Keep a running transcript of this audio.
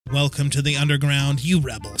Welcome to the underground, you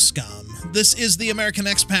rebel scum. This is the American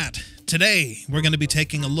Expat. Today, we're going to be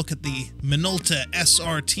taking a look at the Minolta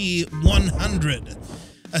SRT 100,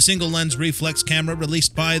 a single-lens reflex camera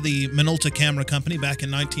released by the Minolta Camera Company back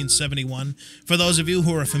in 1971. For those of you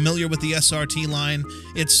who are familiar with the SRT line,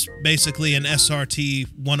 it's basically an SRT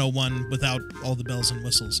 101 without all the bells and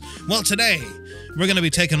whistles. Well, today, we're going to be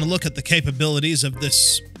taking a look at the capabilities of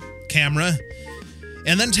this camera,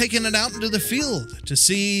 and then taking it out into the field to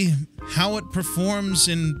see how it performs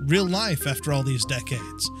in real life after all these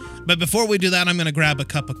decades. But before we do that, I'm going to grab a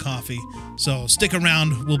cup of coffee. So stick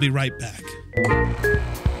around, we'll be right back.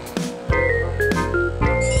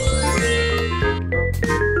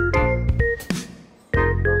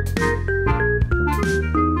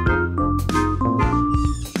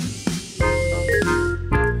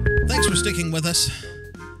 Thanks for sticking with us.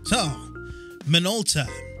 So, Minolta,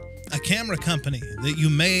 a camera company that you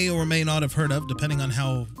may or may not have heard of, depending on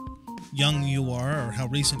how young you are or how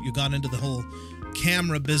recent you got into the whole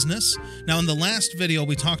camera business. Now, in the last video,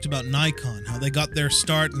 we talked about Nikon, how they got their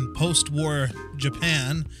start in post-war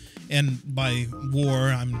Japan. And by war,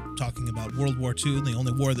 I'm talking about World War II, the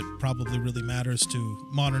only war that probably really matters to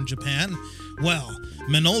modern Japan. Well,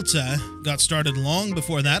 Minolta got started long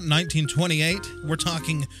before that, in 1928. We're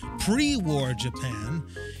talking pre-war Japan.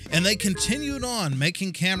 And they continued on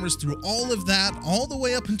making cameras through all of that, all the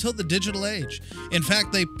way up until the digital age. In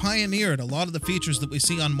fact, they pioneered a lot of the features that we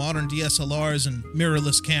see on modern DSLRs and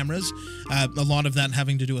mirrorless cameras, a lot of that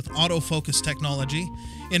having to do with autofocus technology.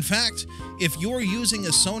 In fact, if you're using a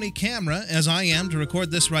Sony camera, as I am to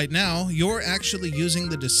record this right now, you're actually using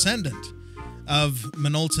the descendant of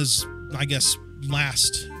Minolta's, I guess,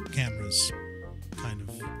 last cameras, kind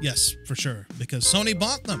of. Yes, for sure, because Sony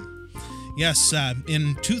bought them. Yes,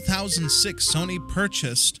 in 2006, Sony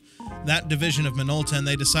purchased that division of Minolta, and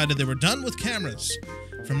they decided they were done with cameras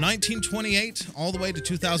from 1928 all the way to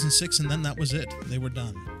 2006, and then that was it. They were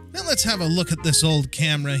done. Now let's have a look at this old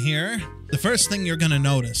camera here. The first thing you're going to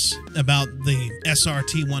notice about the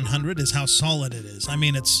SRT 100 is how solid it is. I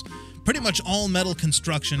mean, it's pretty much all metal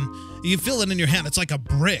construction. You feel it in your hand. It's like a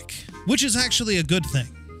brick, which is actually a good thing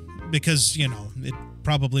because, you know, it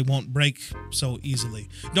probably won't break so easily.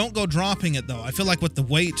 Don't go dropping it, though. I feel like with the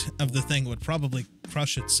weight of the thing, it would probably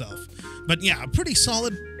crush itself. But yeah, a pretty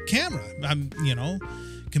solid camera. You know,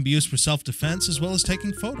 can be used for self-defense as well as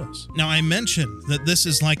taking photos. Now, I mentioned that this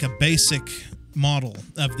is like a basic model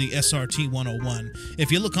of the SRT 101. If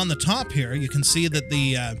you look on the top here, you can see that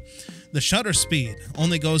the shutter speed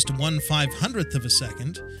only goes to 1/500th of a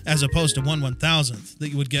second, as opposed to 1/1000th that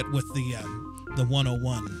you would get with the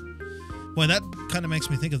 101. Boy, that kind of makes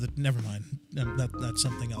me think of the... Never mind. That's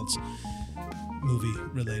something else. Movie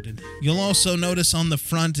related. You'll also notice on the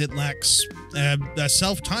front it lacks a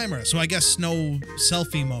self-timer, so I guess no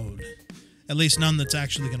selfie mode. At least none that's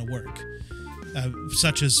actually going to work.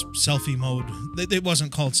 Such as selfie mode. It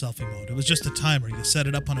wasn't called selfie mode. It was just a timer. You set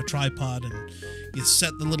it up on a tripod and you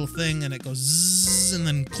set the little thing and it goes zzz and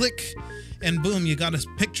then click and boom, you got a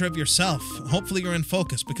picture of yourself. Hopefully you're in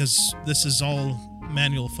focus because this is all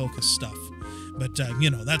manual focus stuff. But, you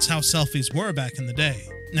know, that's how selfies were back in the day.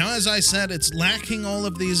 Now, as I said, it's lacking all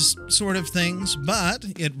of these sort of things, but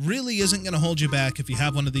it really isn't going to hold you back if you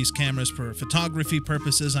have one of these cameras for photography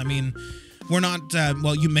purposes. I mean, we're not,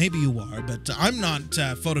 well, maybe you are, but I'm not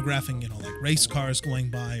photographing, you know, like race cars going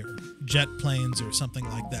by or jet planes or something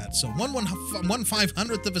like that. So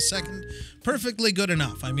 1/500th of a second, perfectly good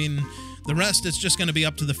enough. I mean, the rest is just going to be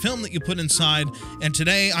up to the film that you put inside. And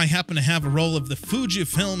today I happen to have a roll of the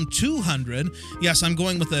Fujifilm 200. Yes, I'm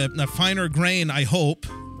going with a finer grain, I hope,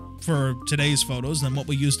 for today's photos than what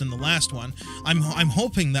we used in the last one. I'm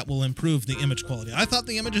hoping that will improve the image quality. I thought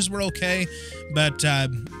the images were okay, but,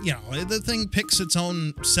 you know, the thing picks its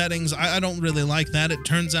own settings. I don't really like that. It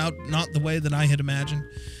turns out not the way that I had imagined,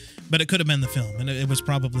 but it could have been the film, and it was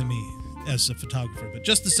probably me as a photographer. But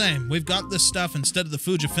just the same, we've got this stuff instead of the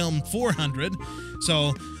Fujifilm 400,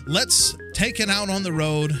 so let's take it out on the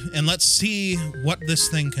road, and let's see what this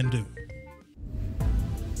thing can do.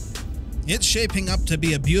 It's shaping up to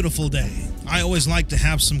be a beautiful day. I always like to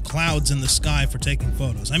have some clouds in the sky for taking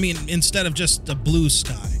photos. I mean, instead of just a blue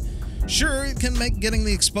sky. Sure, it can make getting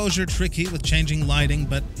the exposure tricky with changing lighting,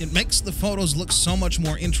 but it makes the photos look so much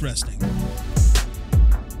more interesting.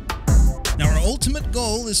 Now, our ultimate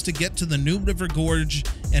goal is to get to the New River Gorge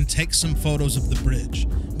and take some photos of the bridge.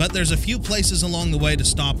 But there's a few places along the way to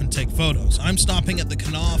stop and take photos. I'm stopping at the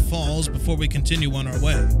Kanawha Falls before we continue on our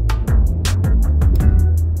way.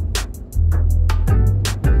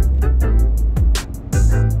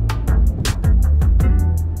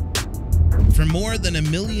 more than 1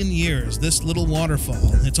 million years, this little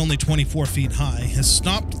waterfall, it's only 24 feet high, has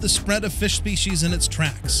stopped the spread of fish species in its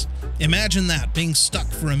tracks. Imagine that, being stuck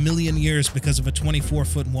for 1 million years because of a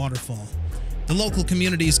 24-foot waterfall. The local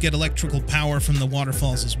communities get electrical power from the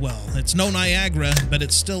waterfalls as well. It's no Niagara, but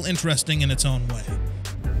it's still interesting in its own way.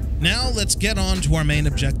 Now let's get on to our main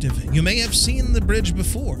objective. You may have seen the bridge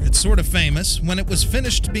before. It's sort of famous. When it was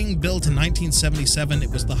finished being built in 1977,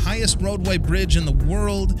 it was the highest roadway bridge in the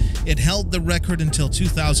world. It held the record until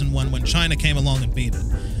 2001 when China came along and beat it.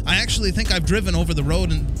 I actually think I've driven over the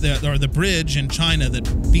road or the bridge in China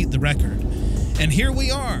that beat the record. And here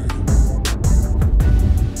we are.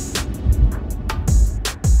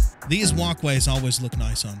 These walkways always look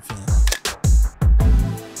nice on film.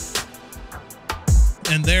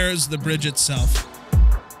 And there's the bridge itself.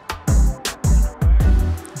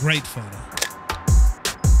 Great photo.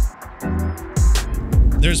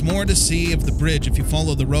 There's more to see of the bridge if you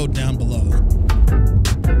follow the road down below.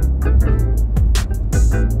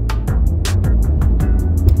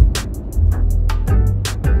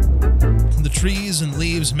 The trees and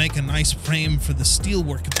leaves make a nice frame for the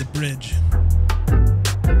steelwork of the bridge.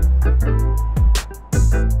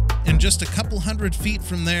 And just a couple hundred feet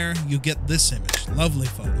from there, you get this image. Lovely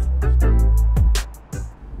photo.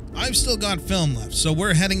 I've still got film left, so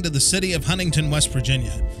we're heading to the city of Huntington, West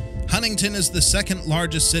Virginia. Huntington is the second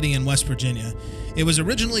largest city in West Virginia. It was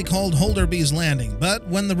originally called Holderby's Landing, but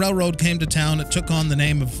when the railroad came to town, it took on the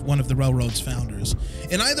name of one of the railroad's founders.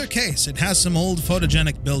 In either case, it has some old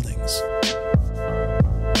photogenic buildings.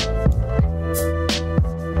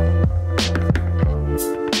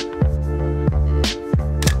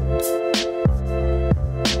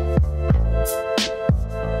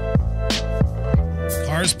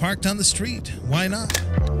 Cars parked on the street. Why not?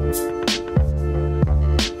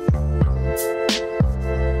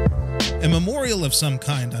 A memorial of some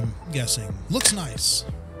kind, I'm guessing. Looks nice.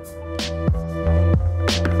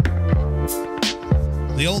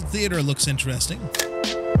 The old theater looks interesting.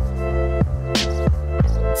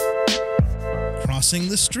 Crossing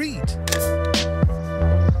the street.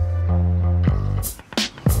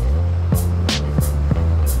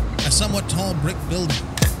 A somewhat tall brick building.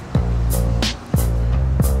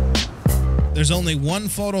 There's only one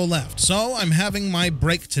photo left, so I'm having my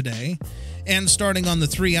break today and starting on the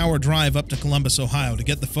 3-hour drive up to Columbus, Ohio to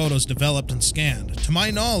get the photos developed and scanned. To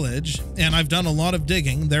my knowledge, and I've done a lot of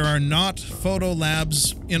digging, there are not photo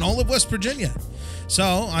labs in all of West Virginia.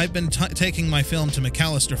 So I've been taking my film to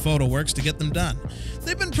McAllister Photo Works to get them done.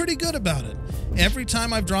 They've been pretty good about it. Every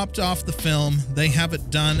time I've dropped off the film, they have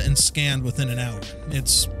it done and scanned within an hour.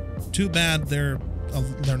 It's too bad they're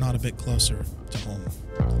not a bit closer to home.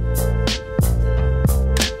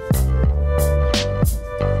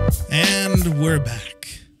 And we're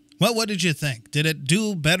back. Well, what did you think? Did it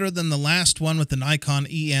do better than the last one with the Nikon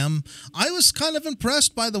EM? I was kind of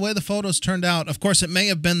impressed by the way the photos turned out. Of course, it may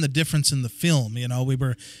have been the difference in the film. You know, we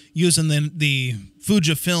were using the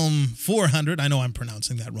Fujifilm 400. I know I'm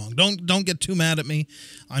pronouncing that wrong. Don't get too mad at me.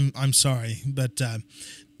 I'm sorry, but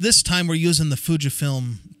this time we're using the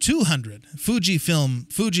Fujifilm 200. Fuji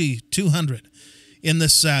 200. In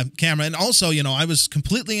this camera. And also, you know, I was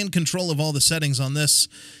completely in control of all the settings on this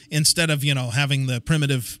instead of, you know, having the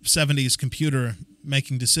primitive 70s computer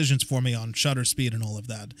making decisions for me on shutter speed and all of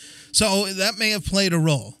that. So that may have played a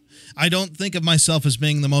role. I don't think of myself as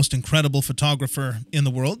being the most incredible photographer in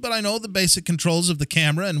the world, but I know the basic controls of the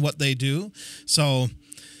camera and what they do. So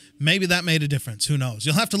maybe that made a difference. Who knows?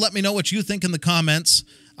 You'll have to let me know what you think in the comments.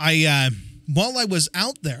 While I was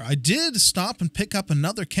out there, I did stop and pick up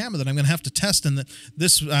another camera that I'm going to have to test in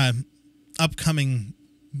this upcoming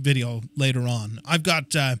video later on. I've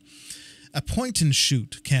got a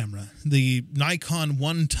point-and-shoot camera, the Nikon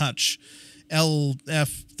One Touch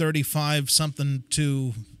LF35 something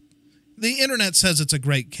 2. The internet says it's a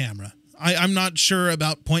great camera. I'm not sure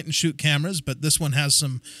about point-and-shoot cameras, but this one has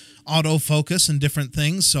some autofocus and different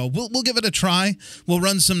things, so we'll give it a try. We'll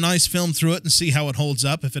run some nice film through it and see how it holds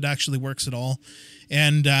up, if it actually works at all.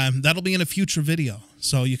 And that'll be in a future video,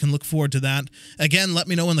 so you can look forward to that. Again, let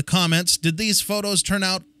me know in the comments, did these photos turn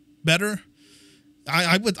out better?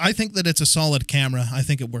 I think that it's a solid camera. I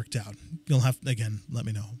think it worked out. You'll have to, again, let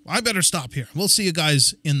me know. I better stop here. We'll see you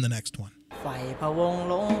guys in the next one. ไฟพะวง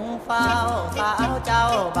หลงเฝ้าสาวเจ้า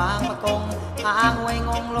บางปะกงทางห้วยง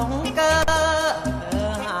งหลงเกิน